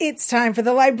It's time for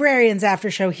the Librarians After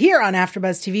Show here on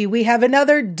AfterBuzz TV. We have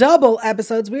another double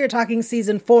episodes. We are talking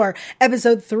Season 4,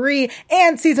 Episode 3,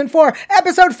 and Season 4,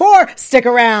 Episode 4. Stick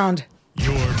around.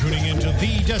 You're tuning into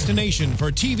the destination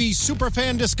for TV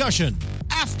superfan discussion,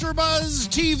 AfterBuzz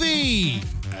TV.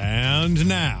 And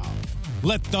now,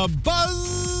 let the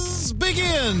buzz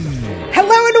begin.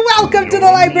 Hello and welcome to the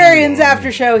Librarians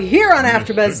After Show here on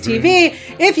AfterBuzz TV.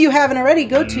 If you haven't already,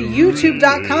 go to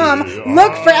youtube.com.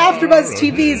 Look for AfterBuzz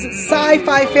TV's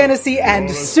sci-fi, fantasy, and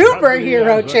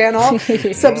superhero channel.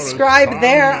 Subscribe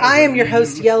there. I am your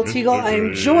host, Yel Teagle. I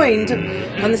am joined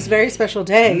on this very special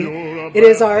day. It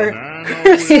is our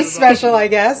Christmas special, I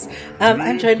guess.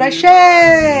 I'm joined by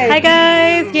Shay. Hi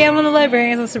guys. Yeah, I'm on the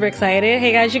Librarians. I'm super excited.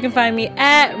 Hey guys, you can find me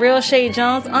at Real Shay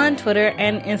Jones on Twitter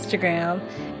and Instagram.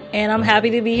 And I'm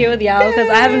happy to be here with y'all because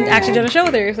I haven't actually done a show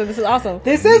with her, so this is awesome.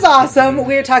 This is awesome.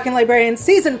 We're talking Librarians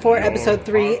Season 4, Episode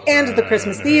 3, and The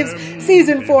Christmas Thieves,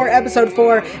 Season 4, Episode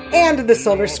 4, and The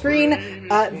Silver Screen.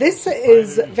 This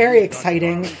is very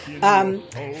exciting.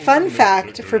 Fun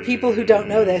fact, for people who don't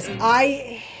know this,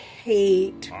 I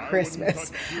hate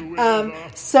Christmas.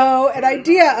 So an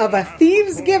idea of a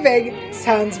Thieves Giving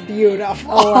sounds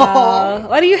beautiful. Oh, wow.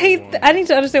 Why do you hate... I need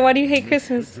to understand, why do you hate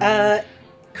Christmas?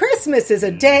 Christmas is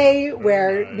a day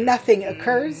where nothing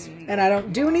occurs and I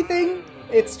don't do anything.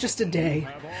 It's just a day.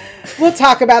 We'll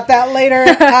talk about that later.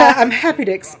 I'm happy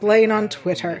to explain on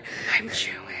Twitter. I'm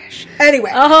Jewish.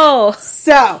 Anyway. Oh.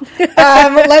 So,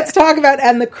 let's talk about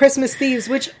And the Christmas Thieves,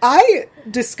 which I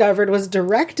discovered was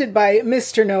directed by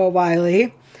Mr. Noah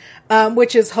Wiley,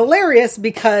 which is hilarious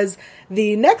because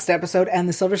the next episode, And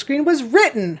the Silver Screen, was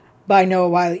written by Noah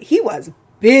Wiley. He was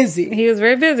busy. He was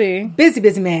very busy.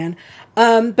 Busy man.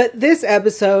 But this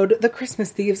episode, The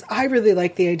Christmas Thieves, I really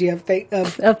like the idea of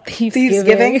Thieves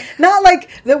Giving. Not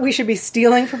like that we should be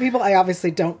stealing from people. I obviously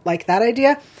don't like that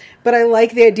idea. But I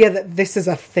like the idea that this is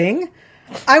a thing.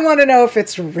 I want to know if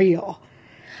it's real.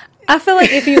 I feel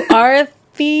like if you are a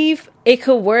thief, it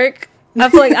could work. I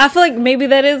feel like maybe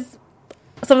that is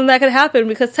something that could happen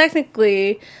because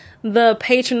technically the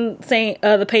patron saint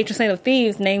of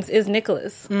thieves' names is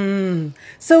Nicholas.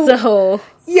 So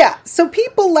yeah. So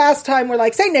people last time were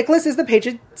like, Saint Nicholas is the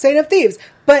patron saint of thieves.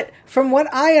 But from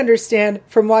what I understand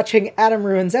from watching Adam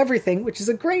Ruins Everything, which is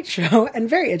a great show and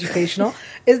very educational,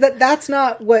 is that that's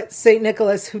not what Saint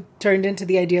Nicholas, who turned into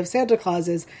the idea of Santa Claus,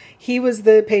 is. He was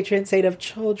the patron saint of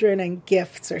children and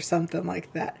gifts or something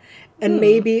like that. And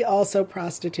maybe also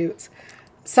prostitutes.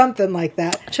 Something like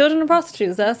that. Children and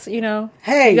prostitutes. That's, hey, you gotta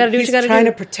do what you gotta do. He's trying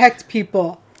to protect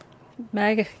people.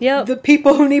 Yep. The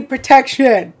people who need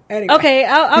protection. Anyway. Okay,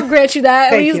 I'll grant you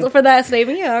that. Thank you. For that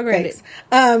statement. Yeah, I'll grant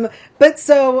it. But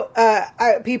so,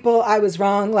 I was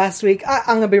wrong last week. I'm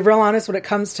going to be real honest when it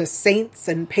comes to saints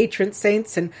and patron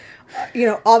saints and,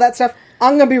 all that stuff.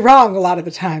 I'm going to be wrong a lot of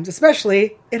the times,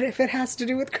 especially if it has to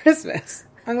do with Christmas.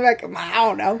 I'm like, I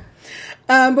don't know.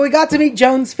 But we got to meet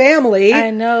Joan's family. I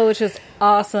know, which is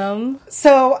awesome.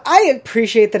 So I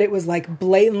appreciate that it was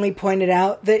blatantly pointed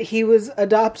out that he was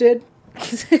adopted.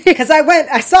 Because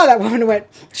I saw that woman and went,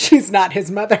 she's not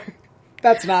his mother.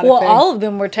 That's not a thing. Well, all of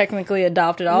them were technically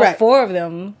adopted. All four of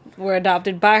them were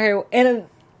adopted by her. And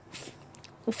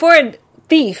for a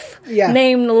thief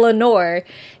named Lenore,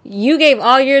 you gave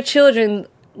all your children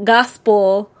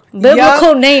gospel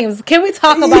biblical names. Can we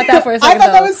talk about that for a second? I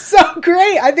thought that was so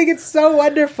great. I think it's so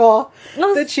wonderful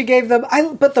that she gave them.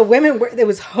 But the women there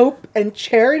was hope and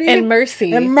charity and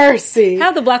mercy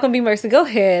Have the black one be mercy. Go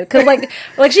ahead, because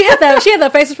like she had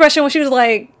that face expression when she was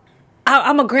like,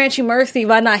 "I'm gonna grant you mercy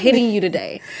by not hitting you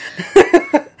today."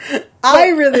 I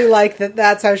really like that.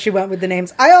 That's how she went with the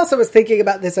names. I also was thinking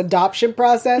about this adoption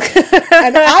process,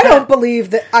 and I don't believe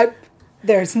that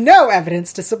There's no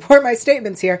evidence to support my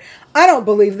statements here. I don't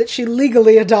believe that she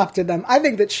legally adopted them. I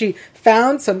think that she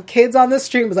found some kids on the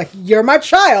street and was like, you're my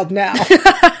child now.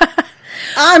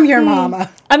 I'm your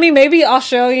mama. I mean, maybe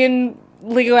Australian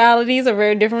legalities are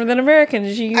very different than American.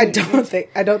 I don't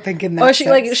think in that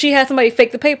sense. Or she had somebody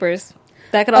fake the papers.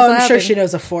 That could also happen. I'm sure she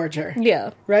knows a forger.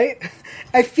 Yeah. Right?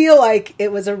 I feel like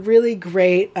it was a really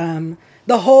great, the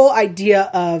whole idea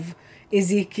of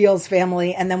Ezekiel's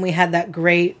family, and then we had that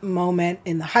great moment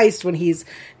in the heist when he's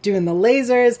doing the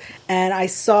lasers, and I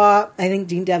think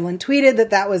Dean Devlin tweeted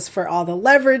that was for all the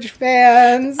Leverage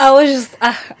fans. I was just,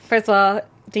 first of all,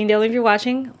 Dean Devlin, if you're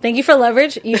watching, thank you for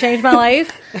Leverage. You changed my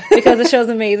life because the show's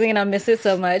amazing and I miss it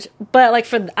so much. But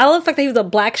I love the fact that he was a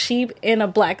black sheep in a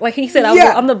black, like he said,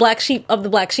 I'm the black sheep of the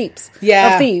black sheeps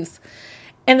of thieves.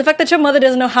 And the fact that your mother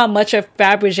doesn't know how much a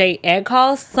Fabergé egg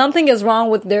costs, something is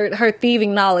wrong with her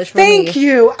thieving knowledge for me. Thank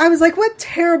you. I was like, what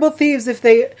terrible thieves if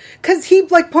they... Because he,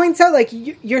 like, points out, like,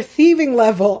 your thieving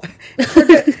level.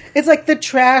 It's like the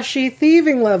trashy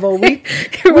thieving level. We Like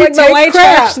take the white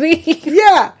crap. trash thief.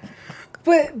 Yeah.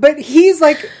 But he's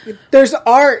like, there's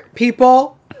art,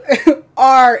 people.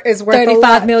 Art is worth a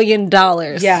lot. $35 million.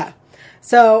 Yeah.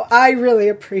 So I really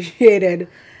appreciated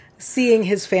seeing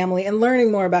his family and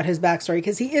learning more about his backstory,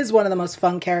 because he is one of the most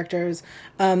fun characters.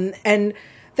 And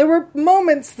there were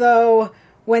moments, though,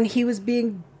 when he was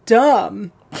being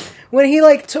dumb. When he,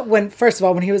 like, first of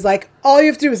all, when he was like, all you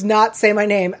have to do is not say my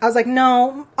name. I was like,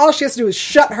 no, all she has to do is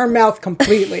shut her mouth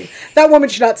completely. That woman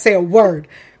should not say a word,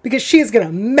 because she is going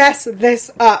to mess this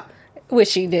up. Which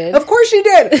she did. Of course she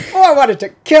did. Oh, I wanted to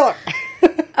kill her.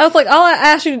 I was like,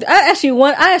 I asked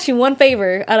you one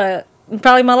favor out of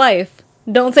probably my life.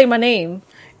 Don't say my name.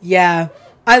 Yeah.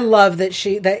 I love that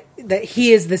that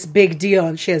he is this big deal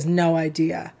and she has no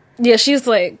idea. Yeah, she's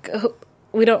like, I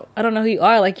don't know who you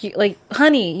are. Like,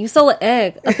 honey, you stole an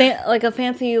egg. A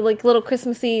fancy, like, little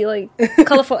Christmassy, like,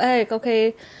 colorful egg,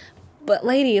 okay? But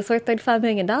lady, it's worth $35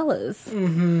 million.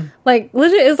 Mm-hmm. Like,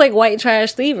 legit, it's like white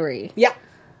trash thievery. Yeah.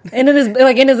 And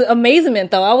in his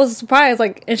amazement, though, I was surprised.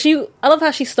 Like, I love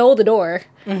how she stole the door.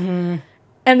 Mm-hmm.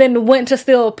 And then went to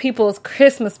steal people's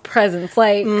Christmas presents.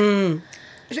 Like, the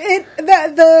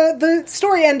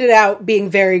story ended out being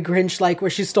very Grinch-like, where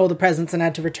she stole the presents and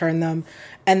had to return them,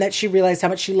 and that she realized how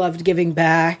much she loved giving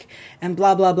back, and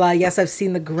blah blah blah. Yes, I've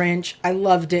seen The Grinch. I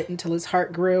loved it until his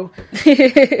heart grew.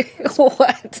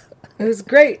 What? It was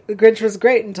great. The Grinch was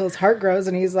great until his heart grows,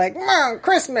 and he's like, "Mom,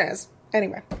 Christmas."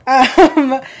 Anyway,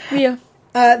 Yeah.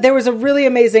 there was a really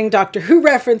amazing Doctor Who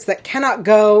reference that cannot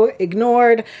go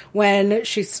ignored when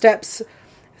she steps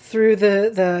through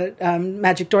the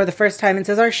magic door the first time and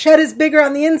says, our shed is bigger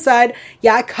on the inside.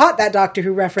 Yeah, I caught that Doctor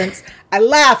Who reference. I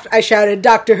laughed. I shouted,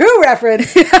 Doctor Who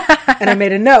reference. And I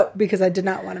made a note because I did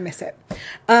not want to miss it.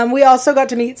 We also got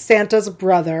to meet Santa's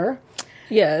brother.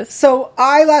 Yes. So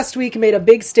I last week made a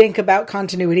big stink about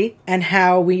continuity and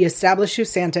how we establish who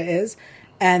Santa is,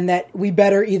 and that we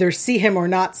better either see him or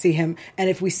not see him. And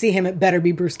if we see him, it better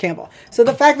be Bruce Campbell. So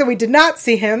the fact that we did not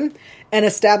see him and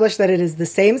establish that it is the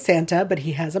same Santa, but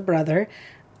he has a brother,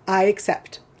 I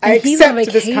accept. I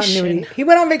accept this continuity. He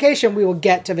went on vacation. We will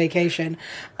get to vacation.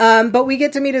 But we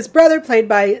get to meet his brother, played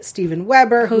by Steven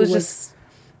Weber, who was just,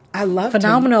 I loved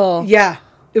phenomenal. him. Yeah,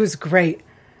 it was great.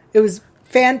 It was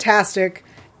fantastic.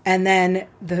 And then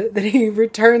that he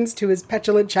returns to his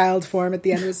petulant child form at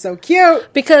the end was so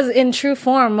cute. Because in true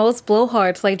form, most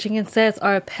blowhards, like Jenkins says,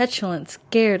 are a petulant,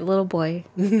 scared little boy.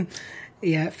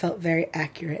 Yeah, it felt very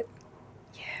accurate.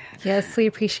 Yeah. Yes, we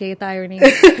appreciate the irony.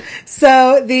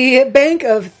 So the Bank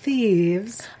of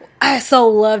Thieves. I so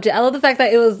loved it. I love the fact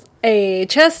that it was a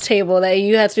chess table that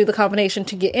you had to do the combination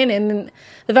to get in, and then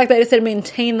the fact that it said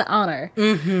maintain the honor.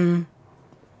 Mm-hmm.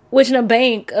 Which in a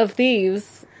Bank of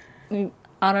Thieves...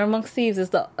 Honor amongst thieves is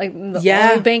the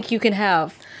only bank you can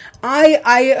have.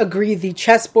 I agree. The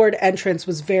chessboard entrance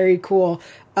was very cool.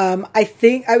 I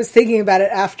was thinking about it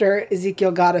after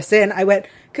Ezekiel got us in. I went,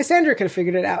 Cassandra could have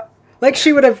figured it out. Like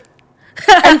she would have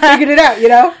figured it out, you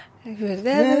know?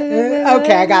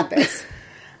 Okay, I got this.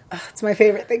 It's my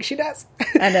favorite thing she does.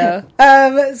 I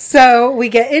know. So we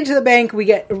get into the bank. We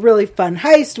get a really fun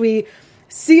heist. We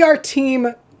see our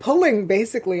team pulling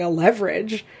basically a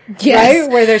leverage, yes.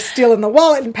 Right? Where they're stealing the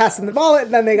wallet and passing the wallet,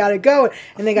 and then they gotta go,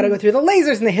 and they gotta go through the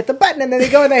lasers, and they hit the button, and then they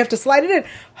go, and they have to slide it in.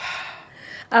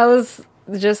 I was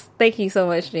just, thank you so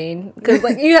much, Jane. Because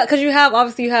you have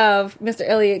Mr.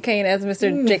 Elliot Kane as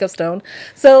Mr. Jacob Stone.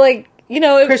 So, like, you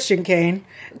know... Christian Kane.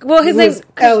 Well, his name's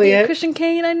Elliot. Christian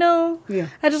Kane, I know. Yeah.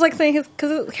 I just like saying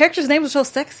because his character's name was so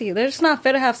sexy. They're just not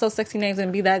fair to have so sexy names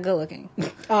and be that good looking.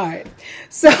 All right.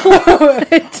 So,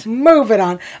 moving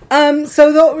on.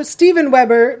 So, Steven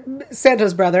Weber,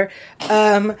 Santa's brother,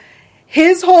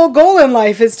 his whole goal in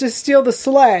life is to steal the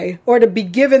sleigh, or to be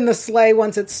given the sleigh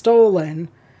once it's stolen,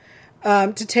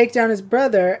 to take down his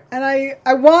brother. And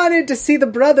I wanted to see the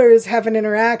brothers have an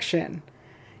interaction.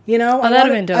 You know?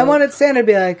 I wanted Santa to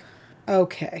be like,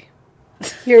 okay,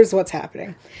 here's what's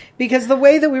happening. Because the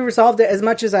way that we resolved it, as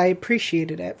much as I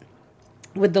appreciated it,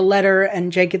 with the letter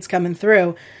and Jenkins coming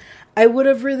through, I would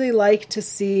have really liked to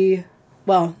see,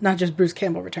 well, not just Bruce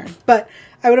Campbell return, but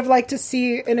I would have liked to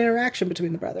see an interaction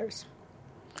between the brothers.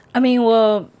 I mean,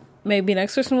 well, maybe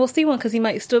next person we'll see one, because he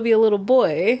might still be a little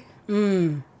boy.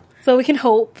 So we can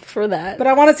hope for that. But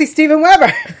I want to see Steven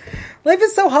Weber. Life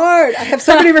is so hard. I have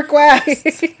so many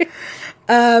requests.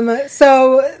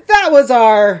 So that was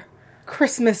our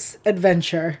Christmas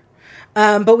adventure.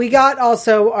 But we got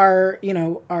also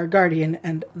our guardian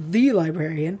and the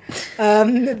librarian.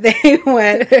 They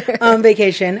went on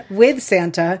vacation with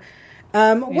Santa.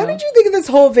 What did you think of this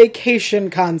whole vacation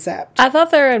concept? I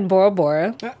thought they were in Bora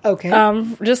Bora. Okay.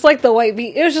 Just like the white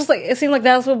beach. It was just like, it seemed like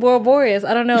that's what Bora Bora is.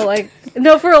 I don't know, like,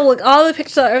 no, for real, like, all the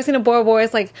pictures I've ever seen of Bora Bora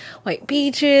is like white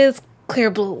beaches, clear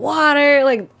blue water,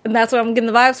 like, and that's what I'm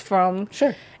getting the vibes from.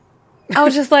 Sure. I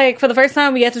was just like, for the first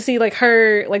time, we had to see like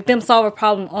them solve a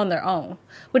problem on their own,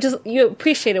 which is, you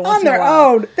appreciate it once in a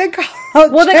while. On their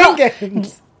own. They call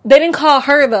Jenkins. They didn't call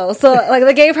her though, so like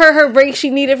they gave her break she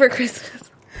needed for Christmas.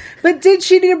 But did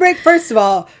she need a break? First of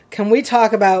all, can we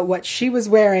talk about what she was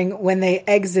wearing when they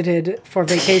exited for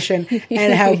vacation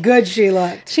and how good she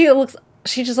looked? She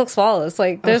just looks flawless.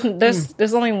 Like there's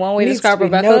only one way to describe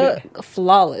Rebecca: noted.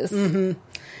 Flawless. Mm-hmm.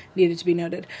 Needed to be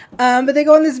noted. But they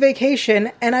go on this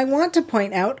vacation, and I want to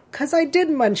point out, because I did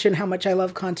mention how much I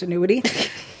love continuity.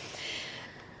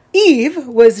 Eve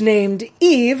was named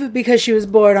Eve because she was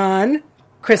born on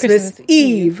Christmas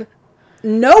Eve.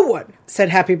 No one said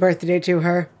happy birthday to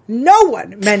her. No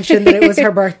one mentioned that it was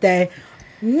her birthday.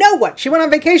 No one. She went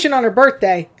on vacation on her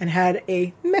birthday and had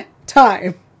a meh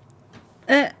time.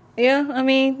 Yeah, I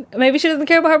mean, maybe she doesn't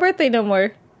care about her birthday no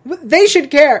more. They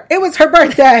should care. It was her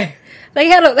birthday. They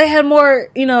had more,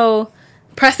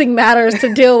 pressing matters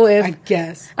to deal with. I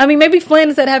guess. I mean, maybe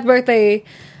Flynn said happy birthday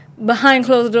behind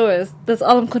closed doors. That's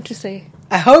all I'm going to say.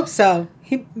 I hope so.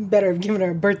 He better have given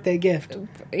her a birthday gift.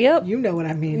 Yep. You know what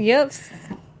I mean. Yep.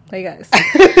 Hey, guys.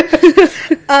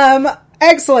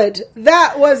 Excellent.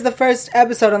 That was the first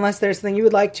episode, unless there's something you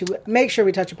would like to make sure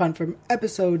we touch upon from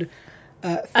episode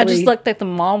 3. I just looked like the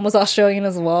mom was Australian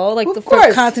as well. Like, of course.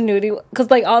 For continuity.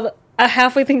 Because, like, I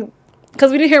halfway think... Because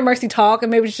we didn't hear Mercy talk,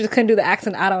 and maybe she just couldn't do the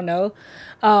accent. I don't know.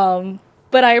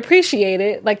 But I appreciate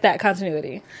it, like, that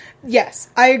continuity. Yes,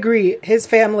 I agree. His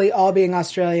family all being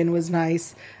Australian was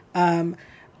nice.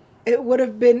 It would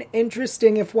have been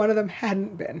interesting if one of them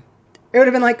hadn't been. It would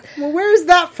have been like, well, where is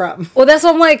that from? Well, that's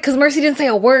what I'm like, because Mercy didn't say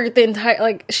a word the entire...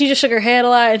 Like, she just shook her head a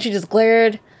lot, and she just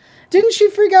glared. Didn't she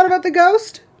freak out about the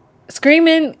ghost?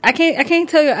 Screaming. I can't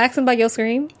tell your accent by your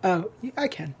scream. Oh, I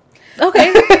can.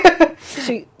 Okay.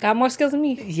 She got more skills than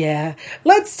me. Yeah.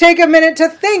 Let's take a minute to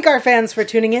thank our fans for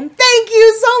tuning in. Thank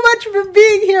you so much for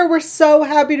being here. We're so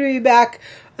happy to be back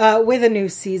with a new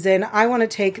season. I want to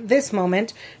take this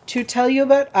moment to tell you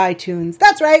about iTunes.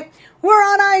 That's right. We're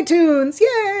on iTunes.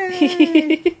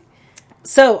 Yay!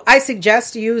 So I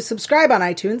suggest you subscribe on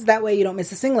iTunes. That way you don't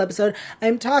miss a single episode.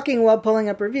 I'm talking while pulling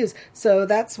up reviews. So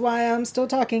that's why I'm still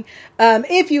talking.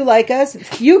 If you like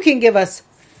us, you can give us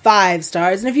 5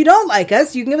 stars. And if you don't like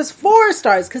us, you can give us 4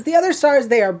 stars. Because the other stars,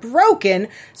 they are broken.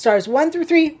 Stars 1 through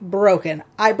 3, broken.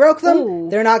 I broke them. Ooh.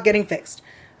 They're not getting fixed.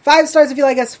 5 stars if you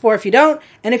like us, 4 if you don't.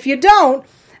 And if you don't,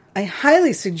 I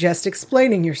highly suggest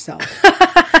explaining yourself.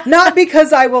 Not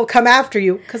because I will come after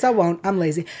you, because I won't. I'm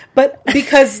lazy. But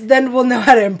because then we'll know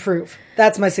how to improve.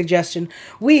 That's my suggestion.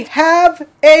 We have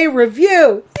a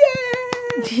review.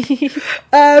 Yay!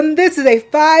 This is a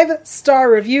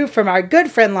 5-star review from our good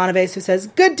friend Lana Vase, who says,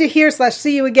 good to hear /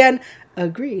 see you again.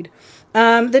 Agreed.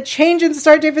 The change in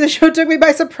start date for the show took me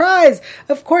by surprise.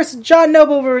 Of course, John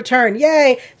Noble will return.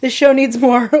 Yay! This show needs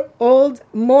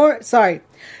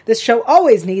This show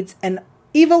always needs an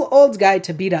evil old guy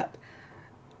to beat up.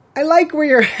 I like where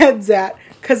your head's at,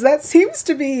 because that seems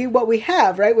to be what we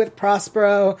have, right? With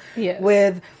Prospero, yes.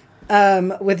 with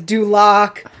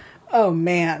Duloc. Oh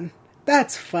man,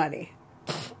 that's funny.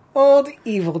 Old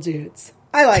evil dudes.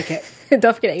 I like it.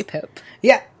 Don't forget Apep.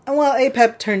 Yeah. Well,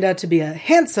 Apep turned out to be a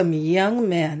handsome young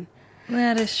man.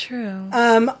 That is true.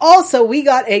 Also, we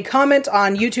got a comment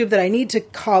on YouTube that I need to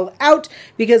call out,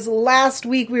 because last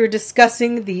week we were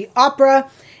discussing the opera,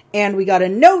 and we got a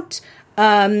note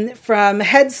from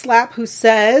Head Slap, who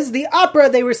says the opera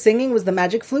they were singing was The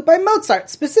Magic Flute by Mozart,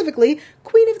 specifically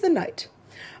Queen of the Night.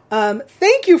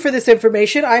 Thank you for this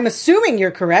information. I'm assuming you're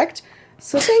correct,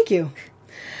 so thank you.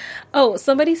 Oh,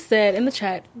 somebody said in the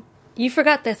chat, you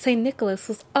forgot that St. Nicholas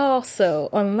was also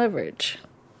on Leverage.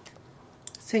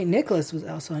 St. Nicholas was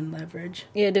also on Leverage.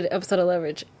 Yeah, did an episode of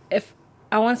Leverage. If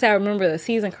I want to say I remember the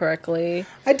season correctly.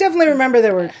 I definitely remember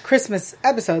there were Christmas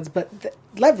episodes, but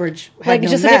Leverage had like no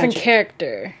just magic. A different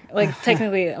character. Like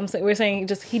technically, we're saying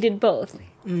just he did both.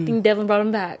 I think Devlin brought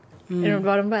him back. And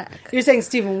brought him back. You're saying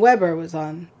Steven Weber was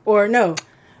on, or no?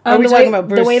 Are we talking about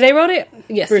Bruce? The way they wrote it?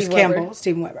 Yes, Bruce Campbell,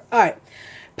 Steven Weber. All right,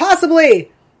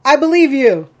 possibly. I believe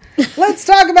you. Let's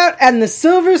talk about And the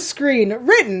Silver Screen,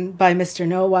 written by Mr.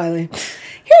 Noah Wiley.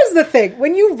 Here's the thing.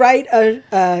 When you write an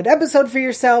episode for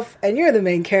yourself and you're the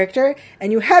main character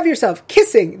and you have yourself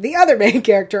kissing the other main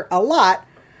character a lot,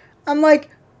 I'm like,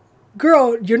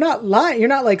 girl, you're not lying. You're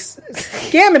not like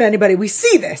scamming anybody. We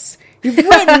see this. You've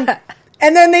written.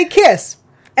 And then they kiss.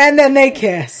 And then they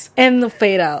kiss. And the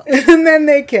fade out. And then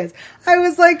they kiss. I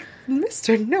was like,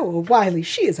 Mr. Noah Wiley,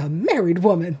 she is a married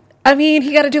woman. I mean,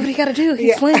 he got to do what he got to do.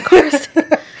 He's playing Carson.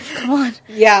 Come on.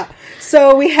 Yeah.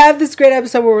 So we have this great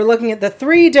episode where we're looking at the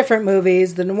 3 different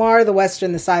movies, the noir, the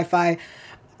western, the sci-fi.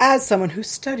 As someone who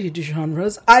studied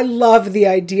genres, I love the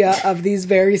idea of these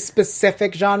very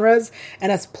specific genres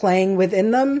and us playing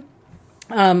within them.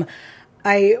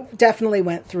 I definitely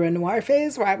went through a noir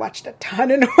phase where I watched a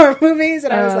ton of noir movies,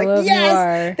 and I was like, yes,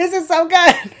 noir. This is so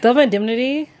good. Double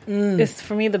Indemnity is,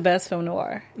 for me, the best film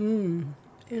noir.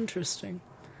 Interesting.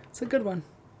 It's a good one.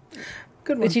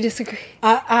 Good one. Did you disagree?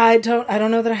 I don't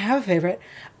know that I have a favorite.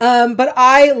 But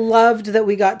I loved that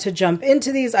we got to jump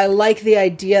into these. I like the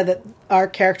idea that our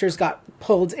characters got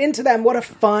pulled into them. What a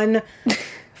fun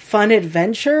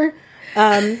adventure.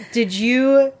 Did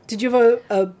you have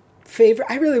a favorite?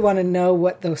 I really want to know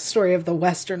what the story of the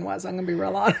Western was. I'm going to be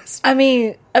real honest. I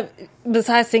mean,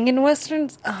 besides singing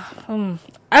Westerns,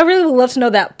 I really would love to know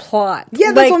that plot.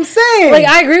 Yeah, that's what I'm saying. Like,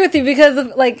 I agree with you because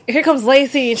of, like, here comes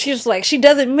Lacey and she's like, she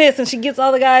doesn't miss and she gets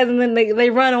all the guys and then they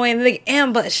run away and they get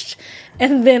ambushed.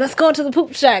 And then let's go into the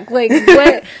poop shack. Like,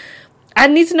 what? I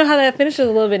need to know how that finishes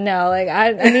a little bit now. Like,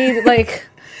 I need, like,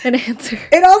 an answer.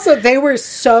 And also, they were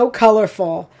so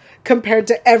colorful compared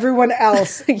to everyone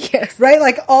else. Yes. Right?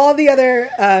 Like, all the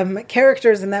other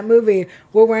characters in that movie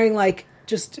were wearing, like,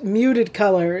 just muted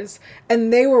colors.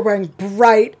 And they were wearing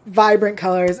bright, vibrant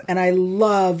colors. And I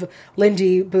love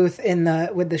Lindy Booth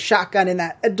with the shotgun in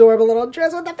that adorable little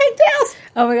dress with the pigtails.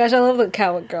 Oh my gosh, I love the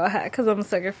cowboy girl hat because I'm a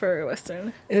sucker for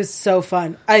Western. It was so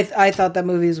fun. I thought the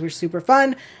movies were super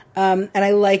fun. And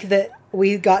I like that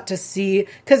we got to see...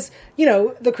 Because, you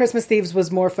know, The Christmas Thieves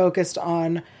was more focused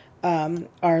on...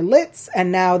 our lits,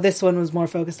 and now this one was more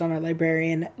focused on our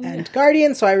librarian and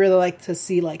guardian, so I really like to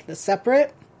see like the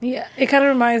separate. Yeah, it kind of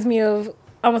reminds me of,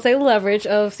 I'm gonna say, Leverage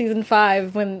of season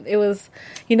 5 when it was,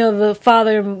 you know, the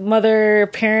father, mother,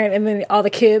 parent, and then all the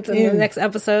kids in the next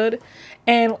episode.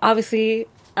 And obviously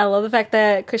I love the fact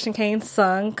that Christian Kane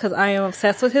sung because I am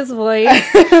obsessed with his voice.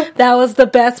 That was the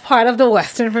best part of the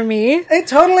Western for me. It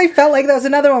totally felt like that was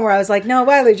another one where I was like, no,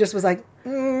 Wiley just was like,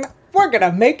 we're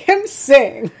gonna make him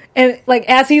sing. And like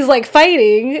as he's like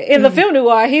fighting in the film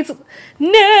noir, he's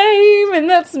name and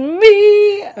that's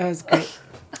me. That was great.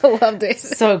 I loved it.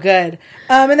 So good.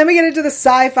 And then we get into the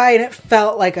sci-fi, and it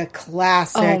felt like a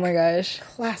classic. Oh my gosh,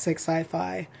 classic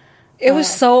sci-fi. It was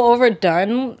so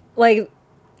overdone. Like,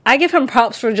 I give him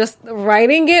props for just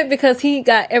writing it because he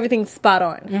got everything spot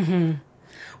on. Mm-hmm.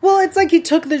 Well, it's like he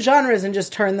took the genres and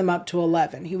just turned them up to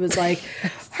 11. He was like,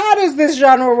 how does this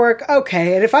genre work?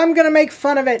 Okay, and if I'm going to make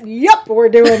fun of it, yep, we're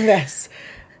doing this.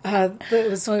 It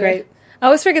was great. I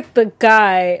always forget the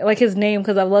guy, like his name,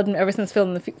 because I've loved him ever since Phil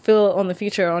on the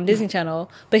Future on Disney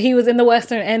Channel. But he was in the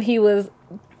Western and he was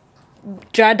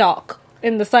Drydock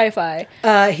in the sci-fi.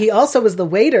 He also was the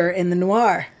waiter in the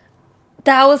noir.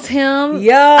 That was him.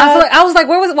 Yeah. I was like,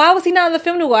 why was he not in the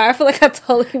film noir? I feel like I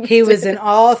totally missed He was in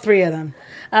all 3 of them.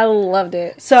 I loved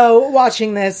it. So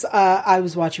watching this, I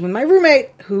was watching with my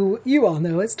roommate, who you all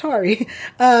know as Tari.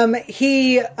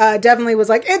 He definitely was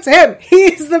like, it's him.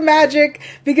 He's the magic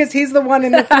because he's the one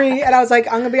in the 3. And I was like,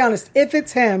 I'm going to be honest. If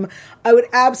it's him, I would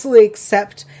absolutely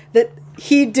accept that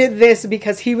he did this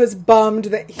because he was bummed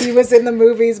that he was in the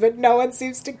movies, but no one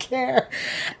seems to care.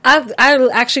 I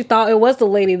actually thought it was the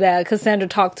lady that Cassandra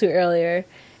talked to earlier.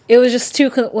 It was just too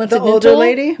coincidental. The older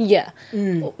lady? Yeah.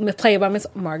 Played by Miss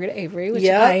Margaret Avery, which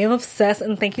I am obsessed,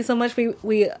 and thank you so much.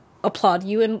 We applaud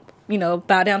you and, you know,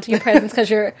 bow down to your presence because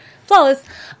you're flawless.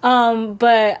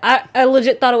 But I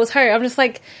legit thought it was her. I'm just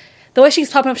like, the way she's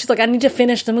popping up, she's like, I need to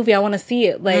finish the movie. I want to see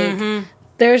it. Like,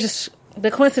 there's just the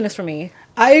coincidence for me.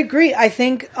 I agree. I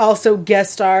think also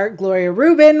guest star Gloria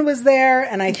Rubin was there,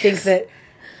 and I think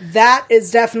that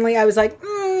is definitely, I was like,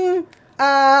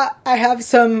 I have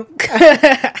some,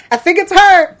 I think it's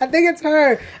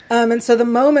her. And so the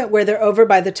moment where they're over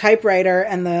by the typewriter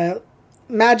and the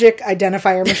magic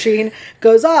identifier machine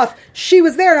goes off, she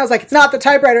was there, and I was like, it's not the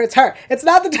typewriter, it's her. It's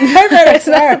not the typewriter,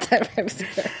 it's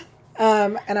her.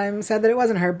 And I'm sad that it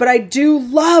wasn't her. But I do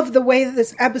love the way that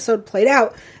this episode played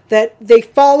out, that they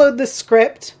followed the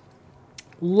script.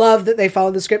 Love that they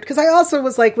followed the script. Because I also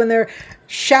was like, when they're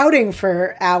shouting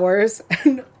for hours,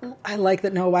 and I like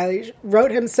that Noah Wiley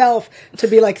wrote himself to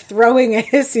be like throwing a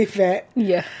hissy fit.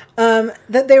 Yeah.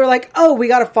 That they were like, oh, we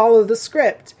got to follow the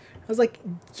script. I was like,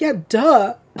 yeah,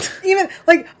 duh. Even,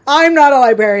 like, I'm not a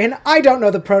librarian. I don't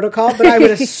know the protocol, but I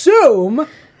would assume...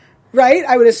 Right?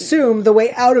 I would assume the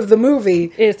way out of the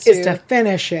movie is to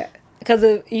finish it. Because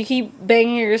if you keep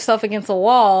banging yourself against a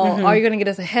wall, all you're going to get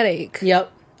is a headache.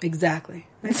 Yep, exactly.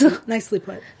 Nicely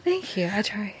put. Thank you. I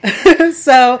try.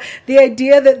 So the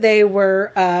idea that they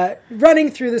were running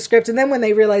through the script, and then when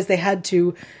they realized they had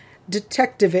to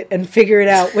detective it and figure it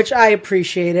out, which I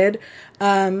appreciated.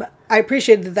 I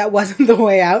appreciated that wasn't the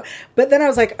way out. But then I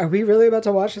was like, are we really about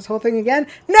to watch this whole thing again?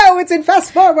 No, it's in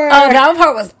fast forward. Oh, that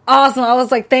part was awesome. I was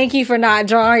like, thank you for not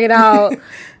drawing it out.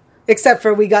 Except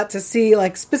for we got to see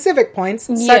like specific points,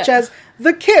 such as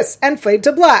the kiss and fade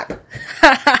to black.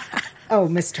 Oh,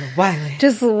 Mr. Wiley.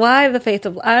 Just why the fade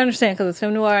to black? I understand because it's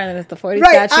film noir and then it's the 40s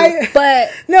right, statue. But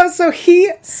no,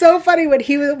 so funny when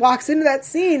he walks into that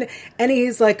scene and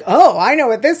he's like, oh, I know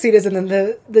what this scene is. And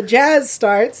then the jazz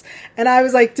starts. And I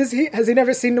was like, has he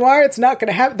never seen noir? It's not going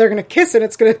to happen. They're going to kiss and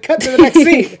it's going to cut to the next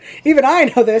scene. Even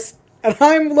I know this. And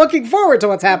I'm looking forward to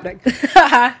what's happening.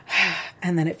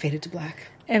 And then it faded to black.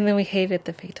 And then we hated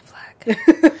the fade to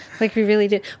black. Like we really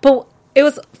did. But it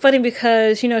was funny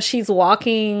because, she's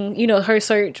walking, her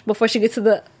search before she gets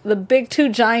to the big two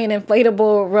giant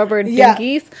inflatable rubber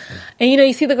dinghies. And,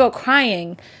 you see the girl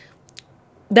crying.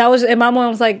 And my mom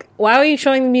was like, why are you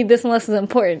showing me this unless it's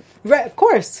important? Right, of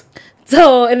course.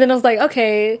 So, and then I was like,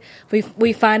 okay,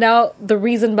 we find out the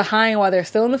reason behind why they're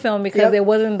still in the film because it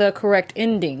wasn't the correct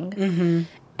ending. Mm-hmm.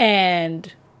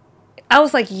 And I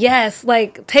was like, yes,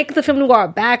 like, take the film noir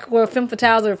back where femme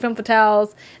fatales are femme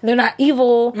fatales. They're not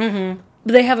evil,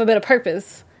 but they have a better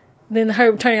purpose than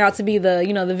her turning out to be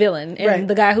the villain. And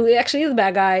the guy who actually is the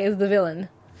bad guy is the villain.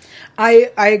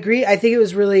 I agree. I think it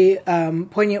was really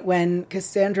poignant when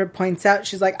Cassandra points out,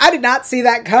 she's like, I did not see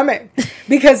that coming.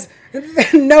 Because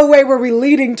no way were we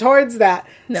leading towards that.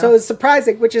 No. So it was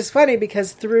surprising, which is funny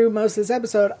because through most of this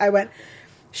episode, I went,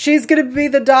 she's going to be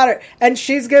the daughter, and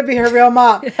she's going to be her real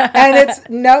mom. And it's,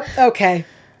 nope, okay,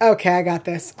 I got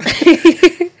this.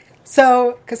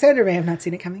 So, Cassandra may have not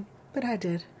seen it coming, but I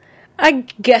did. I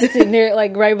guessed it near,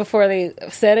 like, right before they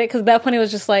said it, because at that point it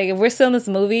was just like, if we're still in this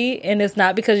movie, and it's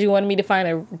not because you wanted me to find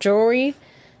a jewelry,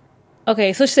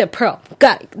 okay, so she said, Pearl,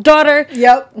 got it. Daughter,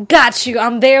 yep, got you,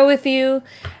 I'm there with you.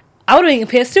 I would have been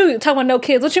pissed too, talking about no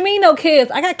kids. What you mean no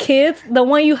kids? I got kids. The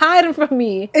one you hiding from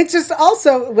me. It's just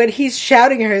also when he's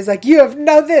shouting at her, he's like, you have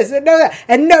no this and no that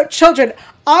and no children.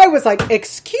 I was like,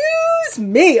 excuse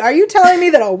me. Are you telling me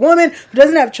that a woman who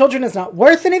doesn't have children is not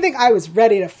worth anything? I was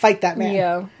ready to fight that man.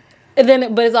 Yeah. And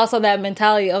then, but it's also that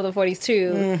mentality of the 40s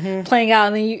too, playing out.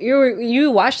 And then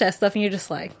you watch that stuff and you're just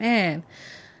like, man,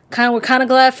 we're kind of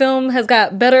glad film has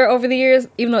got better over the years,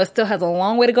 even though it still has a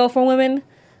long way to go for women.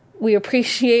 We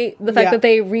appreciate the fact that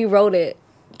they rewrote it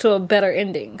to a better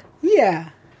ending. Yeah.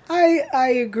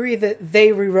 I agree that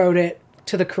they rewrote it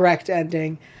to the correct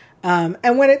ending. And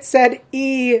when it said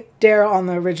Daryl on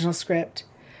the original script,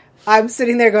 I'm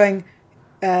sitting there going,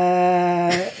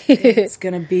 it's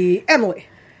going to be Emily.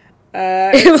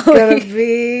 It's going to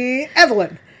be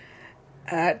Evelyn.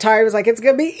 Tari was like, it's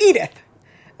going to be Edith.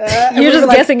 You're just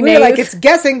guessing names. We were like, it's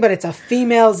guessing, but it's a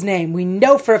female's name. We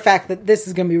know for a fact that this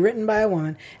is going to be written by a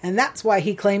woman. And that's why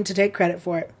he claimed to take credit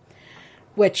for it.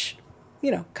 Which,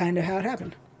 kind of how it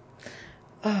happened.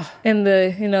 And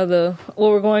what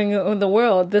we're going in the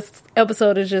world, this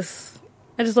episode is just,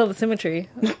 I just love the symmetry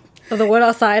of the world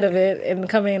outside of it and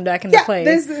coming back into play.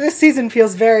 This season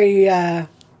feels very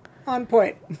on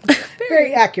point.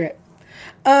 Very accurate.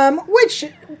 Which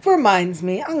reminds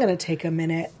me, I'm going to take a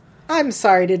minute. I'm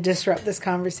sorry to disrupt this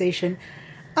conversation.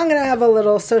 I'm going to have a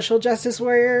little social justice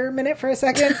warrior minute for a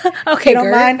second. Okay,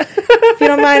 if you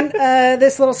don't mind,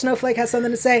 this little snowflake has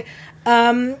something to say.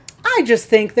 I just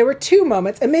think there were two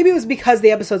moments, and maybe it was because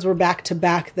the episodes were back to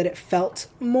back that it felt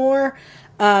more.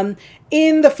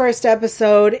 In the first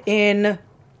episode, and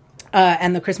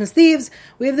the Christmas Thieves,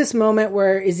 we have this moment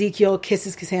where Ezekiel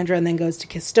kisses Cassandra and then goes to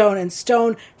kiss Stone, and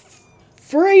Stone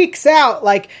freaks out,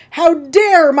 like, how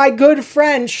dare my good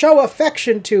friend show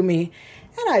affection to me?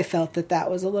 And I felt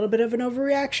that was a little bit of an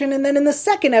overreaction. And then in the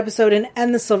second episode, in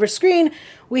And the Silver Screen,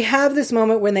 we have this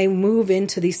moment when they move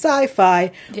into the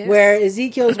sci-fi, where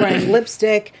Ezekiel's wearing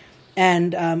lipstick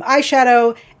and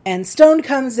eyeshadow, and Stone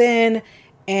comes in,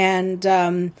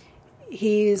 and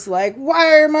he's like,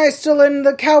 why am I still in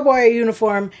the cowboy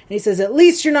uniform? And he says, at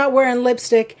least you're not wearing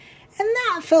lipstick. And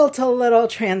that felt a little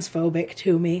transphobic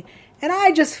to me. And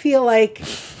I just feel like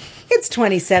it's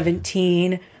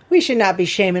 2017. We should not be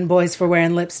shaming boys for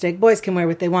wearing lipstick. Boys can wear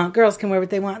what they want. Girls can wear what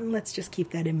they want. And let's just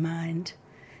keep that in mind.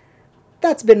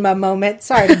 That's been my moment.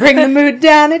 Sorry to bring the mood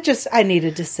down. I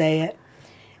needed to say it.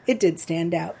 It did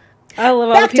stand out. I love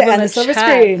all the people in the chat.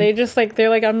 Screen. They're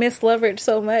like, I miss Leverage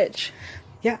so much.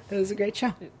 Yeah, it was a great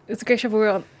show. It's a great show,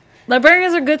 but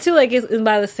Librarians are good too. Like, it's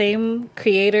by the same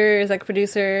creator, it's like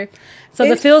producer. So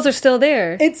the feels are still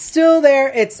there. It's still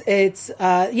there. It's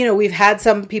we've had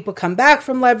some people come back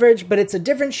from Leverage, but it's a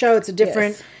different show. It's a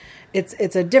different,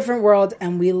 it's a different world,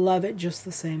 and we love it just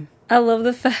the same. I love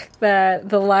the fact that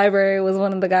the library was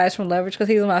one of the guys from Leverage because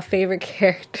he's my favorite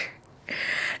character.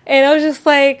 And I was just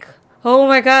like, oh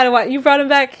my God, you brought him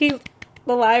back. He's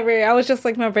the library. I was just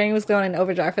like, my brain was going in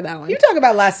overdrive for that one. You talk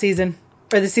about last season.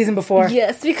 Or the season before.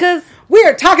 Yes, because... we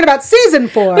are talking about season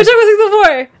 4. We're talking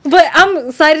about season 4. But I'm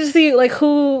excited to see, like,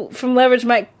 who from Leverage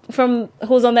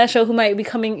who's on that show who might be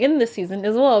coming in this season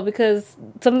as well. Because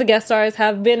some of the guest stars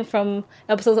have been from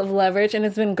episodes of Leverage. And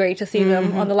it's been great to see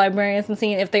them on the Librarians and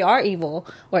seeing if they are evil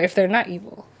or if they're not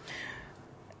evil.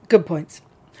 Good points.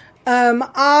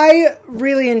 I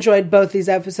really enjoyed both these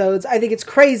episodes. I think it's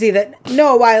crazy that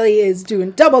Noah Wiley is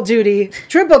doing double duty,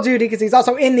 triple duty, because he's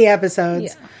also in the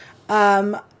episodes.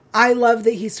 Yeah. I love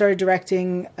that he started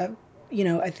directing, I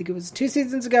think it was 2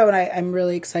 seasons ago, and I'm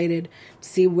really excited to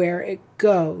see where it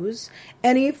goes.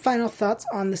 Any final thoughts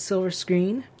on the silver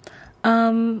screen?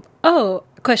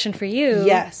 Question for you.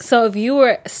 Yes. So if you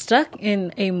were stuck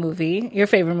in a movie, your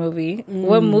favorite movie,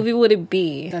 what movie would it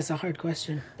be? That's a hard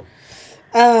question.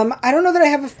 I don't know that I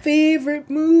have a favorite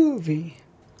movie,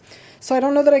 so I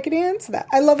don't know that I could answer that.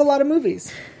 I love a lot of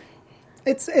movies.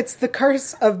 It's the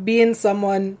curse of being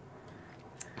someone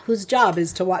whose job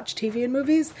is to watch TV and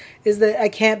movies, is that I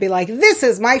can't be like, this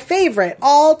is my favorite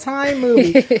all-time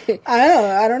movie.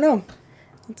 I don't know.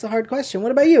 It's a hard question.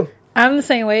 What about you? I'm the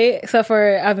same way, except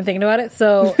for I've been thinking about it.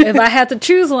 So if I had to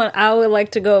choose one, I would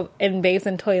like to go in Babes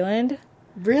in Toyland.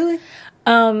 Really?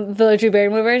 The Drew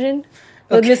Barrymore version.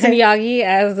 With Mr. Miyagi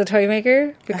as the toy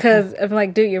maker. Because I'm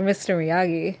like, dude, you're Mr.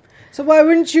 Miyagi. So why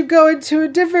wouldn't you go into a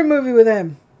different movie with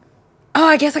him? Oh,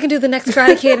 I guess I can do the next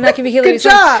Karate Kid and I can be Hillary. Good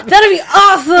job! That'd be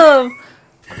awesome!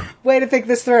 Way to think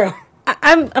this through.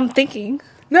 I'm thinking.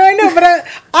 No, I know, but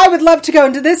I would love to go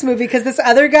into this movie because this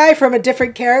other guy from a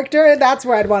different character, that's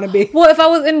where I'd want to be. Well, if I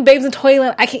was in Babes in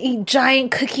Toyland, I could eat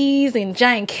giant cookies and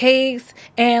giant cakes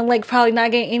and, like, probably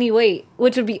not gain any weight,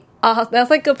 which would be awesome. That's,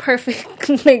 like, a perfect,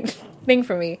 thing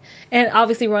for me. And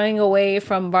obviously running away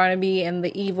from Barnaby and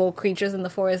the evil creatures in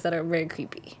the forest that are very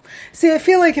creepy. See, I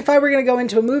feel like if I were going to go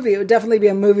into a movie, it would definitely be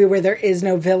a movie where there is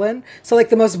no villain. So, like,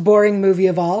 the most boring movie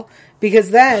of all.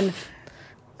 Because then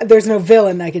there's no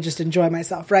villain. I could just enjoy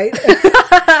myself, right? You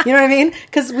know what I mean?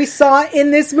 Because we saw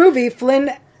in this movie, Flynn,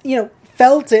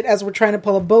 felt it as we're trying to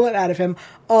pull a bullet out of him.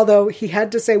 Although he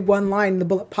had to say one line, the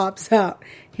bullet pops out.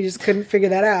 He just couldn't figure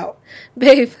that out.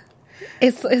 Babe.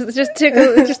 It's just tickles.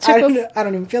 It just tickles. I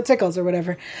don't even feel tickles or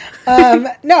whatever.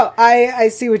 No, I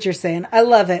see what you're saying. I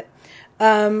love it.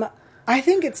 I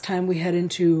think it's time we head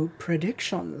into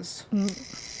predictions.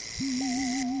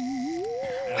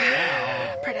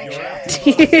 Predictions.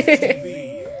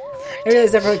 I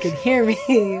realize everyone can hear me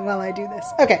while I do this.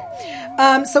 Okay.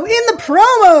 So in the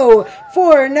promo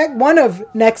for one of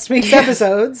next week's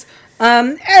episodes,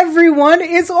 everyone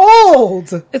is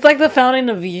old. It's like the Fountain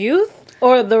of Youth.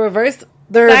 Or the reverse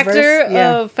factor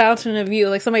of Fountain of Youth.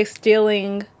 Like somebody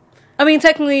stealing. I mean,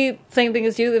 technically, same thing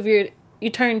as youth. If you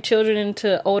turn children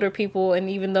into older people,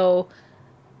 and even though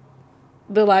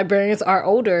the librarians are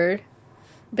older,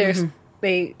 they're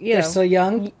still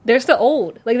young. They're still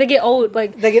old. Like they get old.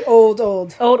 Like they get old.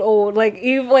 Like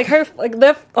even like her. Like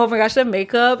the oh my gosh, the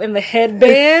makeup and the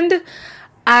headband.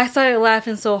 I started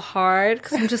laughing so hard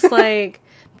because I'm just like,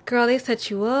 girl, they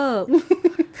set you up.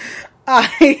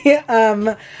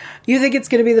 You think it's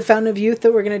going to be the Fountain of Youth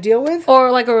that we're going to deal with? Or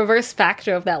like a reverse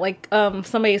factor of that. Like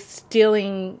somebody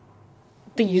stealing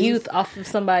the youth off of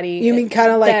somebody. You mean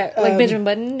kind of like... like Benjamin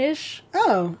Button-ish?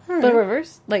 Oh, all right. But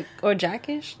reverse? Like, or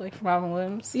Jack-ish? Like from Robin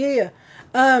Williams? Yeah.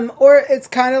 Or it's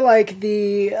kind of like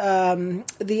the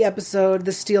episode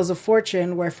The Steals of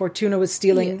Fortune, where Fortuna was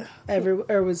stealing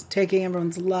or was taking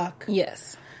everyone's luck.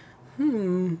 Yes.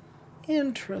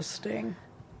 Interesting.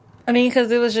 I mean, because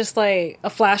it was just like a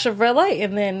flash of red light,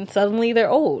 and then suddenly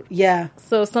they're old. Yeah.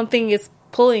 So something is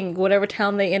pulling whatever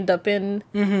town they end up in.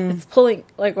 Mm-hmm. It's pulling,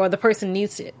 like, or the person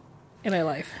needs it in their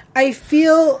life. I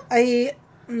feel it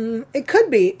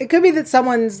could be. It could be that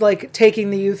someone's like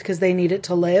taking the youth because they need it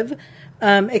to live.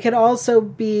 It could also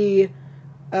be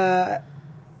that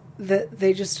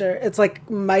they just are. It's like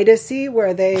Midas-y,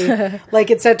 where they like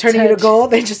instead of turning you to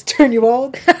gold, they just turn you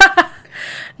old.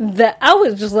 That I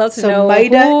would just love to know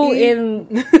who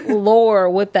in lore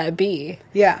would that be.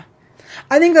 Yeah,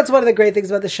 I think that's one of the great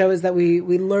things about the show is that we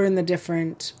learn the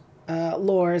different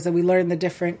lores, and we learn the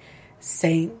different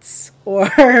saints or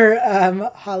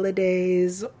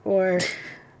holidays or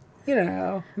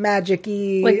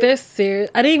magic-y. Like, they're serious.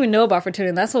 I didn't even know about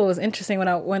fertility. That's what was interesting when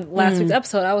I went last week's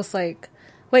episode. I was like,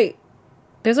 wait,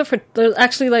 there's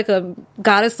actually like a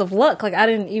goddess of luck. Like, I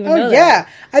didn't even know that. Yeah.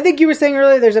 I think you were saying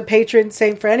earlier there's a patron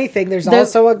saint for anything. There's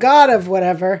also a god of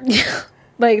whatever.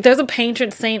 Like, there's a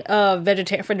patron saint of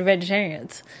for the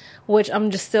vegetarians, which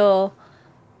I'm just still...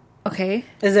 Okay.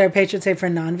 Is there a patron saint for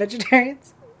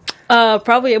non-vegetarians?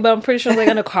 Probably, but I'm pretty sure like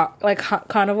under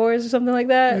carnivores or something like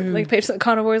that. Like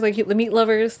carnivores, like the meat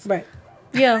lovers. Right.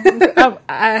 Yeah,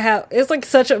 I have. It's like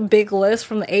such a big list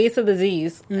from the A to the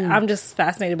Z's. I'm just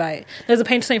fascinated by it. There's a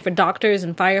patron saint for doctors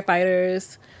and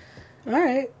firefighters. All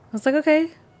right. I was like,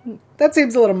 okay, that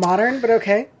seems a little modern, but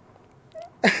okay.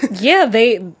 Yeah,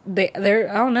 they're.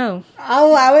 I don't know. I'll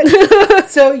allow it.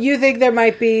 So you think there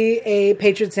might be a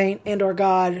patron saint and or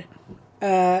god,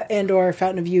 and or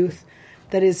fountain of youth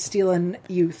that is stealing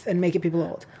youth and making people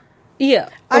old? Yeah,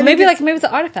 or maybe it's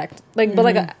an artifact, like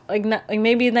but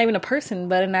maybe not even a person,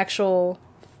 but an actual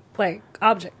like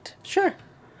object. Sure.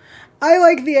 I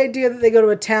like the idea that they go to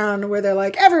a town where they're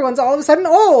like, everyone's all of a sudden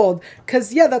old.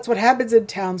 Because, yeah, that's what happens in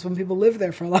towns when people live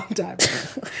there for a long time.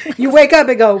 You wake up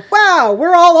and go, wow,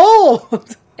 we're all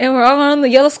old. And we're all on the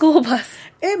yellow school bus.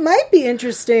 It might be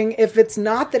interesting if it's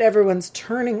not that everyone's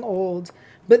turning old,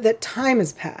 but that time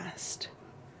has passed.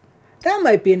 That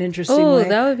might be an interesting way.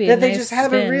 That would be that a they nice just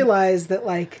haven't spin. realized that,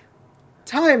 like,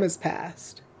 time has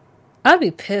passed. I'd be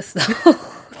pissed, though.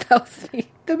 That would be...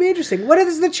 That'd be interesting. What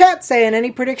is the chat saying?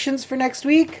 Any predictions for next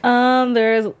week?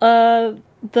 There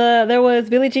was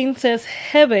Billie Jean says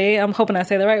Hebe, I'm hoping I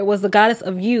say that right, was the goddess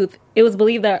of youth. It was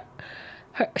believed that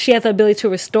she has the ability to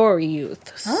restore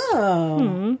youth.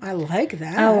 Oh, I like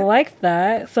that. I like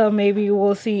that. So maybe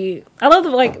we'll see. I love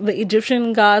the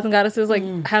Egyptian gods and goddesses,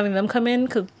 having them come in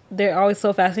because they're always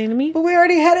so fascinating to me. But we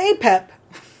already had Apep.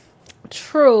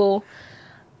 True.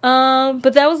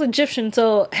 But that was Egyptian,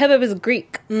 so Hebe is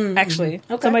Greek, actually.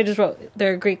 Okay. Somebody just wrote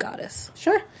they're a Greek goddess.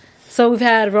 Sure. So we've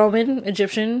had Roman,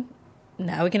 Egyptian,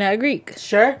 now we can add Greek.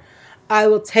 Sure. I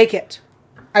will take it.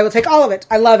 I will take all of it.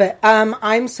 I love it.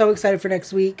 I'm so excited for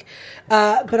next week.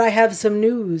 But I have some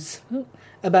news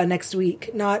about next week.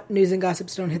 Not news and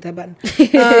gossips, don't hit that button.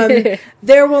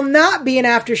 There will not be an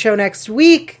after show next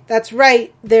week. That's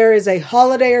right. There is a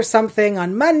holiday or something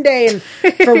on Monday, and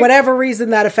for whatever reason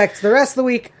that affects the rest of the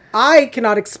week, I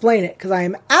cannot explain it because I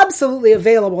am absolutely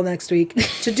available next week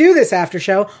to do this after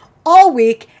show all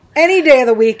week, any day of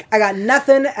the week. I got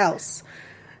nothing else.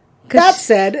 That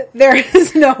said, there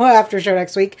is no after show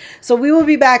next week, so we will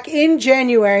be back in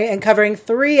January and covering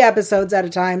 3 episodes at a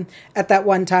time at that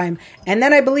one time. And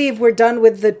then I believe we're done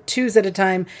with the 2s at a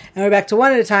time, and we're back to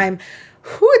 1 at a time.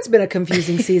 Whew, it's been a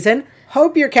confusing season.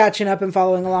 Hope you're catching up and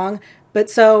following along. But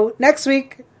so, next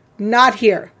week, not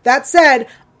here. That said,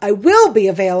 I will be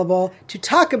available to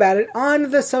talk about it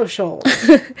on the socials.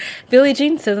 Billie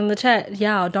Jean says in the chat,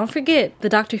 y'all, don't forget the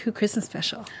Doctor Who Christmas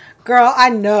special. Girl, I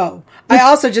know. I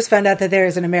also just found out that there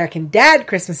is an American Dad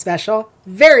Christmas special.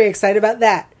 Very excited about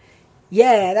that.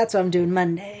 Yeah, that's what I'm doing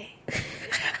Monday.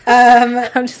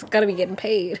 I'm just going to be getting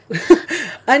paid.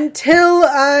 Until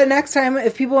next time,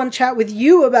 if people want to chat with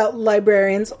you about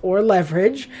Librarians or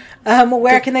Leverage,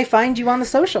 where can they find you on the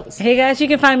socials? Hey guys, you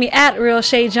can find me at Real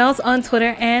Shay Jones on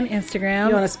Twitter and Instagram.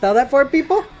 You want to spell that for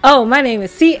people? Oh, my name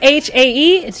is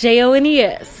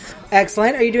CHAEJONES.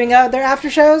 Excellent. Are you doing other after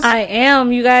shows? I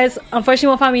am. You guys, unfortunately,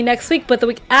 won't find me next week, but the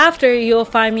week after, you'll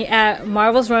find me at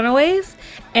Marvel's Runaways.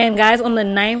 And guys, on the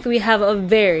 9th, we have I'm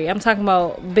talking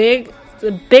about the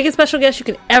biggest special guest you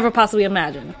could ever possibly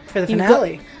imagine. For the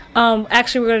finale?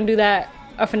 Actually, we're going to do a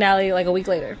finale like a week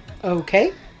later.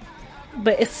 Okay.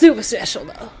 But it's super special,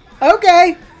 though.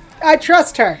 Okay. I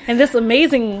trust her. And this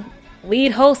amazing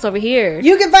lead host over here.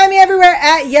 You can find me everywhere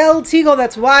at Yell Teagle.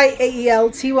 That's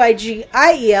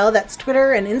YAELTYGIEL. That's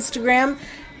Twitter and Instagram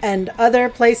and other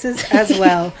places as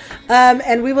well.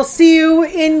 And we will see you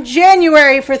in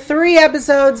January for 3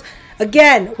 episodes.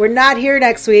 Again, we're not here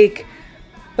next week,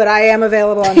 but I am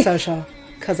available on social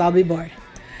because I'll be bored.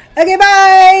 Okay,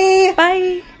 bye!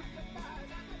 Bye!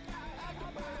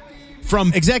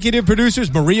 From executive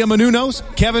producers Maria Menounos,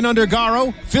 Kevin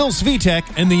Undergaro, Phil Svitek,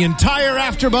 and the entire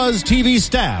AfterBuzz TV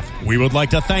staff, we would like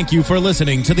to thank you for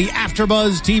listening to the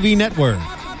AfterBuzz TV network.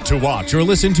 To watch or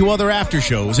listen to other after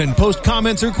shows and post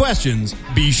comments or questions,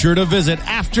 be sure to visit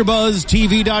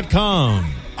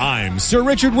AfterBuzzTV.com. I'm Sir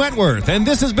Richard Wentworth, and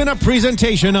this has been a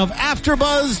presentation of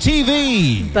AfterBuzz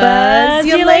TV. Buzz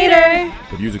you later.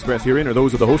 The views expressed herein are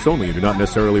those of the hosts only and do not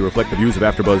necessarily reflect the views of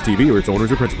AfterBuzz TV or its owners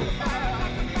or principals.